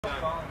No,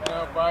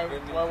 while we're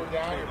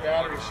down, your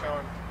battery's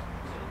showing.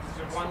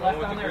 There's one left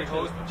on there. Green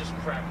hose, but just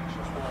crack it.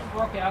 Just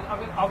one. Okay,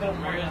 I'll get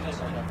more in this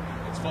one.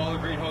 Let's follow the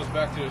green hose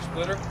back to the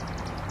splitter.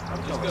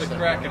 I'm just going to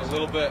crack it a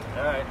little bit.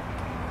 All right.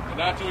 And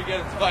not till we get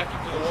it flaky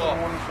to the wall.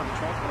 All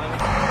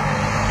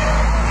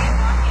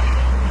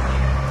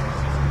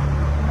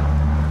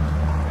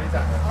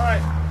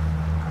right.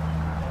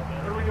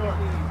 What are we doing?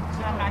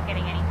 I'm not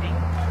getting anything.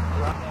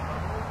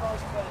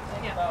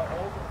 About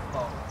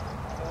overflow.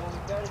 So what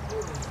we've got to do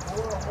is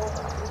bore a hole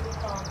through the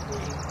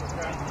concrete,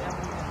 and then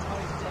we can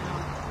pipe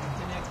down,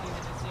 connecting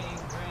to the same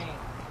drain.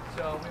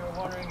 So we were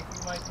wondering if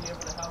you might be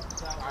able to help us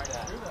out with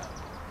that. Do that.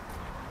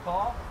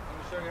 Paul? Let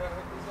me show you how to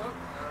hook this up.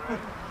 All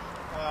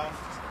right.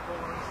 Just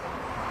pull this up.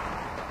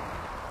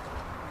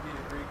 You need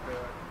a Greek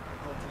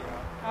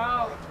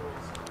Oh.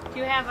 Do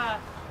you have a...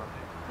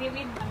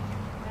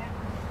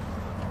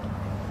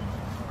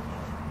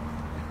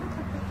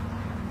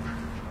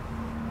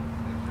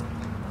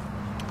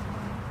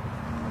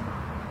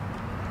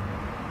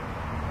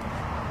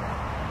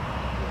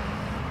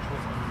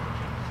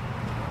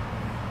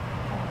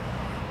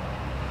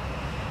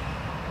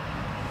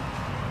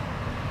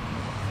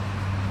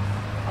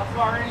 How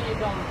far in are you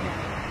going,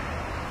 Kenny?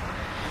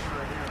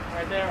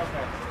 Right there,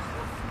 okay.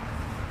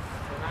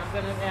 And I'm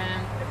gonna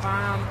then, if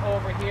I'm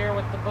over here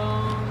with the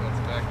boom,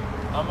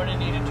 I'm gonna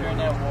need to turn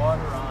that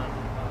water on.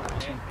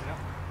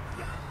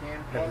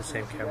 Have the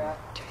same camera.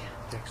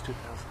 Next 2,000.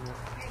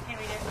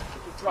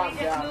 Drop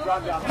down.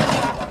 Drop down.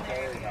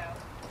 There you go.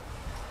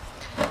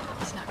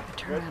 He's not going to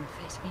turn around and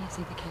face me. Is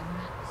he the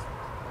cameraman?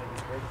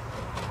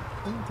 I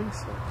don't think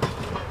so.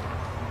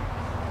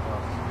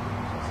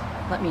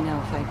 Let me know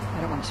if I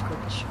don't want to screw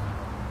up the show.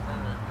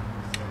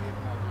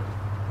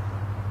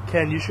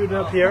 Ken, you shooting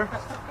up here?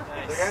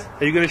 Nice.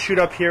 Are you going to shoot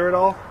up here at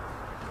all?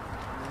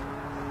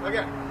 Okay.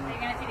 Are you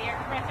going to see the air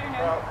compressor?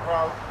 No.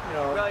 Well,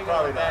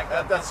 probably back not.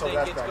 up. That's so I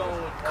that's think it's back.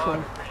 going with Cool.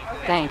 water pretty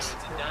good. Thanks.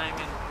 It's a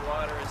diamond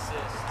water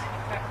assist.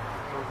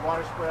 Does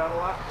water spray out a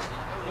lot?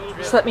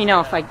 Just let me know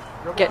if I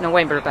get in the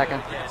way,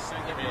 Rebecca. Yes, I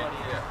get the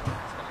audio.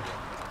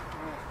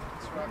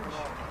 It's rocking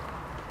off.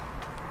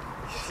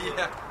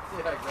 Yeah,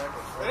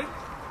 exactly. Ready?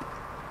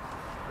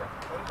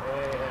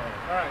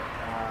 All right.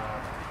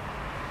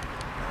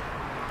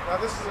 Now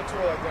this is a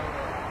tool I don't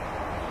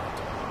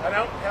know. I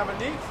don't have a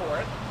need for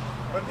it,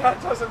 but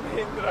that doesn't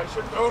mean that I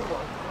shouldn't own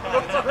one.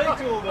 It's a big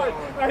tool, though.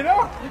 I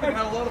know. You can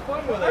have a lot of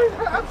fun with it.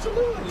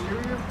 Absolutely.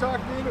 You've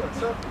talked me into it.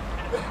 So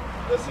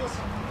this is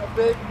a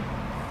big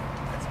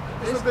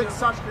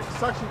suction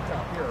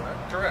cup here, right?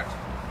 Correct.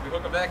 We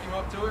hook a vacuum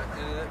up to it,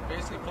 and it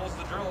basically pulls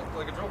the drill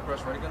like a drill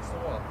press right against the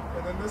wall.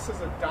 And then this is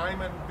a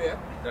diamond bit.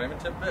 Diamond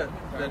tip bit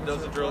that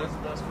does the drilling.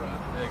 That's right.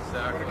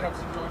 Exactly. When it comes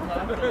to drilling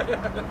time.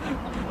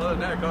 Other than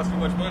that, it costs too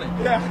much money.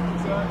 Yeah,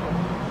 exactly.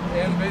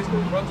 And basically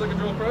runs like a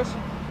drill press.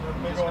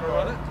 Big Just old gonna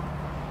run it.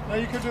 Now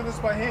you could do this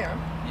by hand.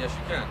 Yes,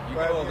 you can. You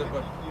can hold it,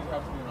 but you'd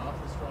have to be an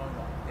awfully strong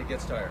guy. it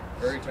gets tired.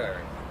 Very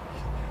tiring.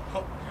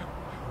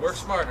 Work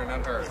smarter,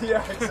 not harder.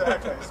 Yeah,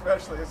 exactly.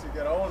 Especially as you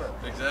get older.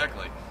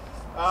 Exactly.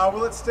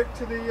 Will it stick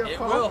to the It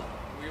phone? will.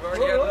 We've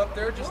already had it up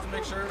there just to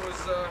make sure it was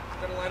going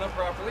to line up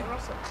properly.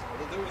 Awesome.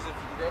 What we'll do is if you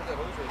can grab that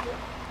hose right there.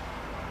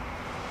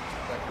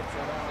 That clips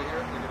right onto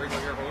here, like a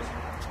regular air hose.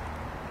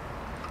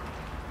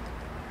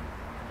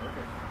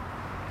 Perfect.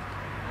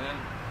 And then,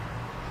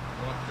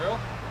 you want the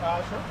drill?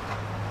 Sure.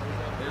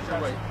 There's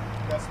your weight.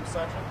 Got some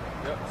suction.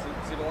 Yep,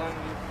 see the line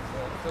you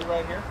fill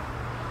right here?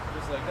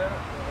 Just like that.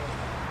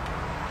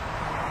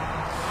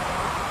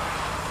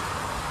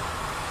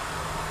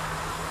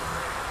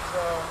 So,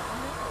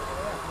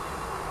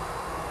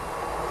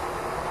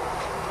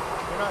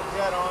 you're not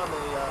dead on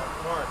the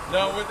mark.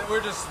 No, we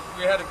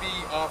had to be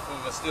off of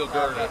a steel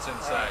girder that's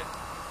inside. Right.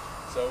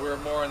 So we're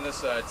more on this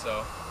side,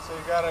 so. So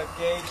you got a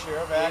gauge here,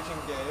 a vacuum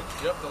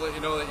gauge. Yep, to let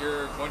you know that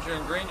once you're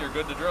in green, you're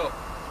good to drill.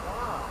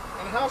 Wow.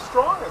 And how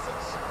strong is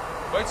this?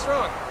 Quite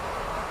strong.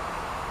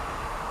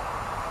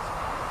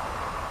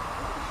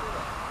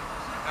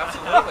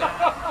 Absolutely.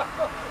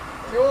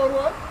 You own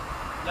one?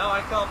 No,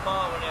 I call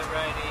Paul whenever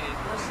I need it.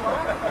 You're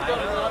smart. You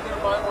gotta go out there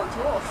and buy more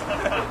tools.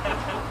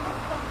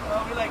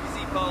 Well, we like to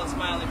see Paul's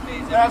smiling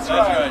face. That's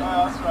right. right.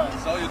 That's right.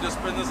 So you just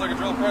spin this like a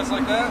drill press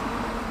like that.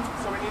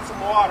 So we need some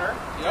water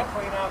Yep. to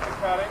clean out the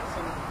cuttings.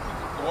 And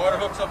The water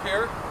hooks up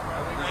here.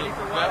 There's a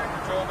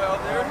control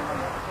valve there.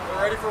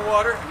 We're ready for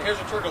water. And here's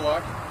a trigger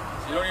lock.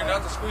 So you don't even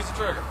have to squeeze the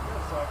trigger.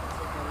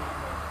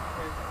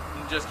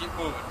 You just keep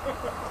moving.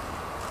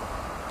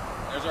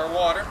 There's our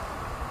water.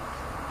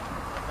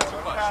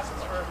 Too much. passes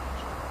for.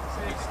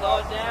 See, Slow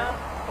it down.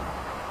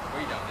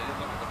 Way down. They didn't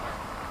look at the mark.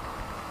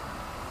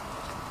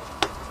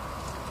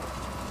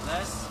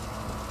 Less.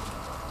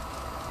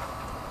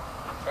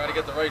 Try to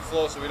get the right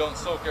flow so we don't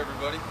soak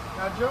everybody.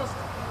 Now just.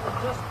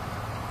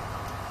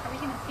 Are we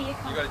going to see it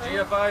come You got a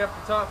through? GFI up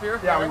the top here?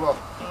 Yeah, we will.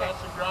 So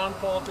that's a ground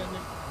fault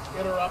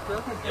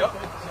interrupter. Yep. So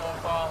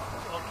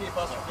it'll keep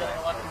us from getting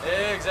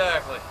electrocuted.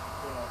 Exactly.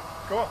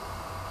 Cool.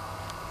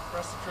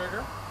 Press the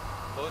trigger.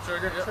 Pull the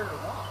trigger. Yep. Trigger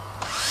lock.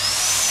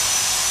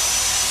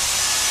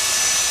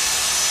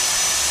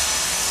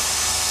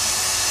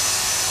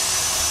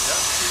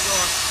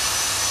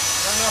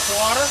 enough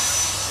water?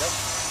 Yep.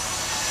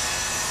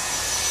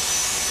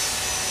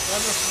 Then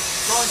this is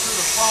going through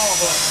the funnel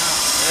right now.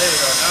 There you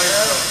go. Now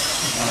you're going.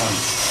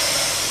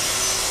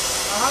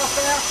 Now how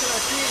fast can I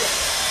feed it?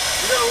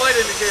 You got a light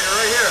indicator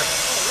right here.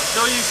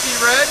 Until you see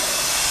red,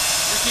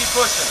 you keep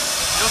pushing.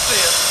 You'll see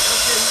it.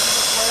 Okay, you can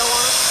just flail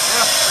on it?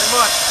 Yeah, pretty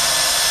much.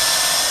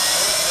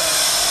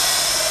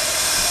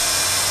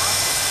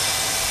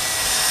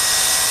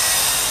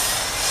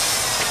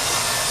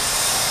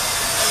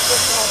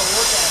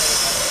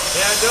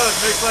 Yeah, it does.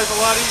 Makes life a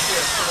lot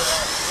easier.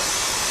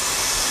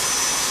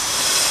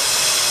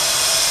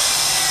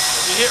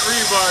 If you hit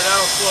rebar,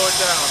 that'll slow it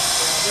down.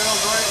 Then it'll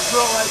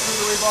drill right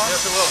through the rebar?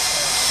 Yes, it will.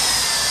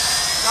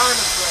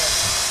 Diamond thread.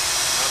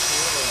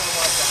 Absolutely.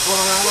 Going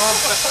around on?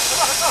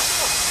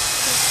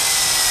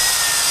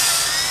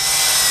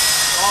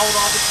 All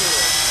without the tool.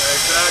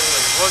 Exactly.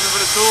 If it wasn't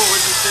for the tool,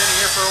 we'd be standing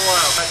here for a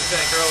while. I had the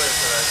tank earlier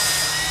today.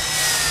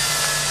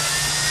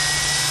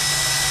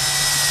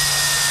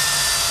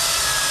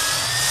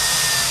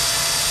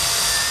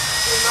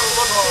 Another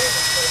look on it.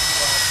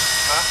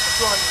 Huh?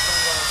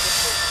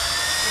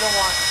 You don't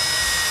want.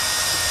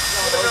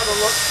 Give me another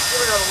look. Give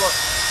me another look.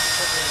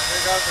 Here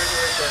you go.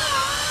 Right there.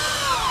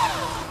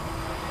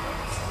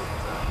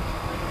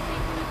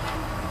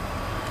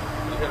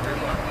 You got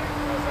rebar.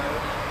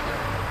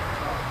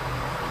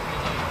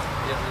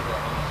 You have rebar.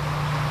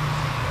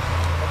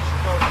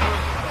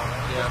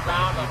 Yeah,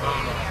 bound up.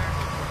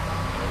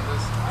 Like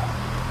this.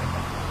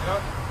 You know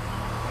what?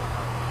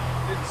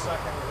 Didn't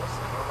suck any of this.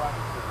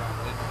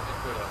 It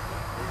could have.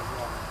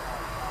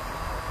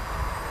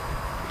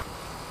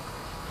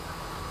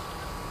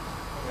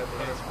 You got the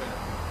hand spinner.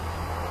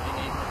 You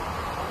need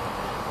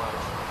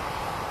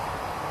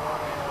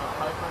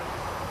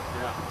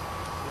yeah.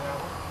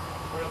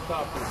 Right up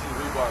top, you see the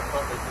rebar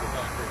cut right through the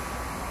concrete.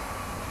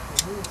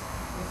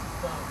 This is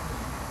done.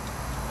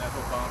 And that's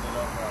what bound it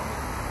up probably.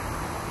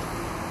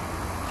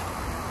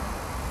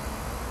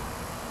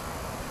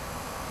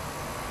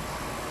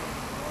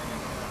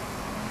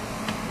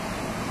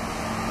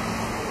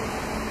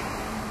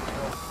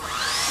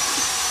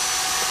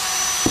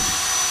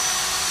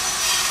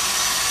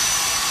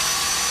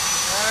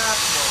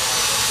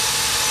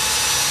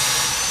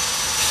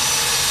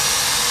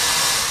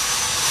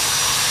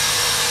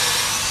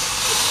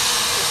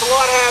 It's a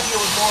lot happier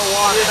with more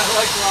water. Yeah, I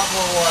like a lot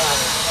more water.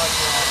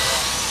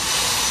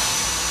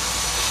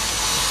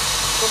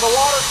 So the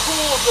water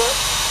cools it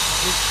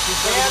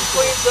and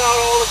cleans out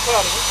all the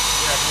cutting.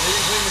 Yeah, if you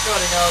didn't clean the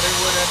cutting out, it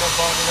would end up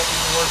bonding up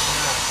even worse than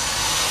that.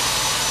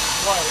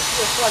 Right,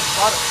 it's like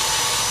butter.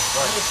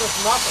 Right. It's just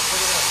nothing.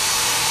 Look at that.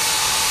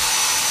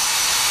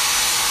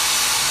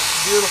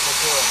 Beautiful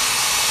tool.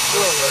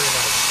 Really very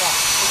nice.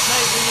 It's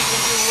nice when you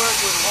can do work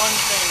with one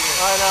finger.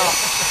 I know.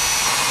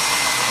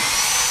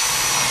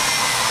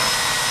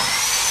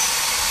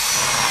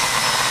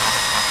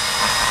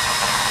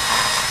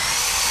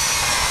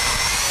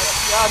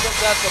 Yeah, I guess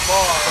that's the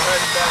bar. Go ahead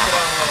and back it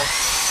out a little.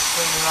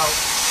 Clean it out.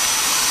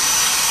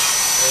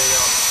 There you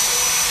go.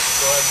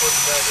 Go ahead and push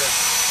it back in.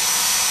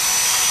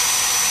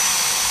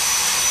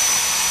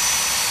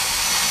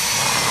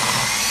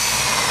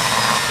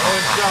 Oh,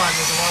 it's done.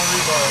 There's a lot of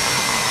rebar.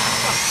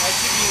 I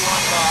give you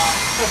one bar.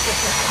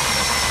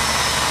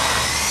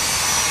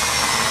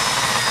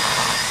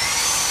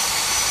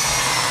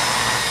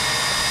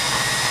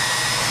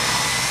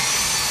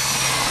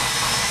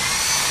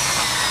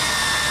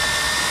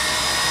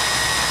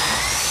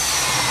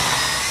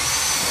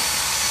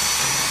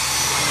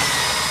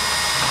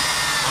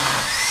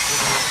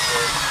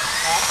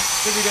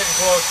 Should be getting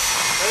close.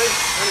 Ready?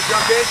 Ready to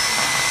jump in?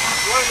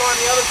 You want to go on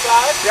the other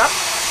side? Yep.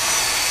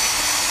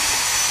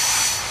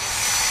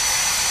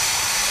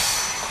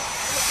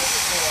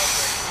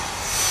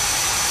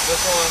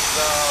 This one's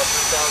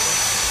 3,000.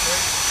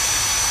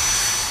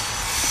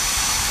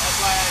 That's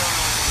why I don't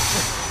know.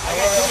 I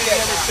got too many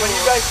other tools.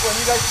 When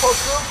you guys pull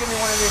through, give me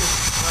one of these.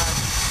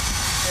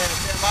 And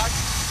 $10?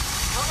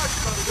 How much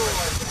are you doing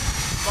like that?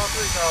 About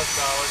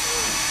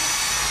 $3,000.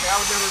 Yeah, I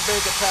would never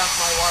make it past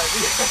my wife.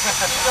 She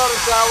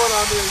noticed that one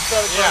on the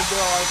credit card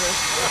bill, I think.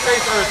 It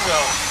pays for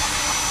itself.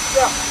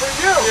 Yeah, for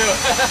you.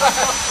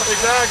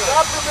 Exactly.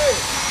 Not for me.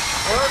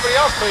 Well, everybody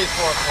else pays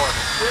for it for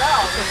me. Yeah,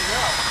 there you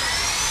go.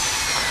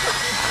 That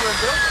keeps you in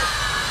business.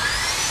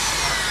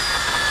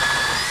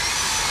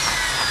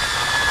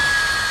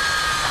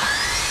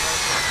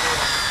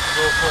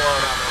 Go full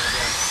out on it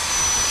again.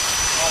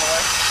 All the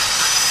way.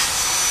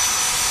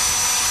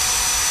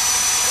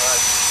 Right.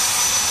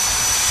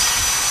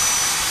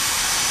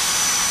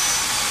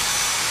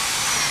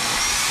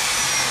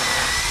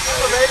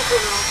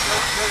 Renovation will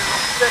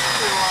stick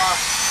to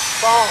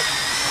foam.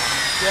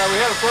 Yeah, we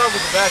had a problem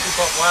with the vacuum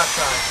pump last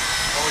time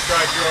when we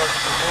tried yours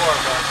before,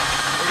 but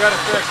we got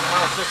it fixed and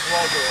now it sticks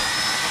well to it.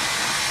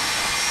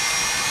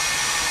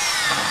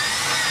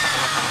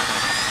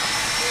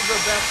 These are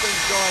the best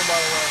things going, by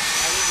the way.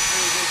 I think it's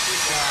really good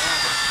feedback.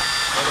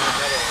 Better than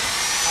the other one.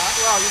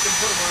 Well, you can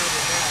put them around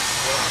your neck.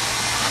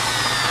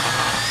 Yeah.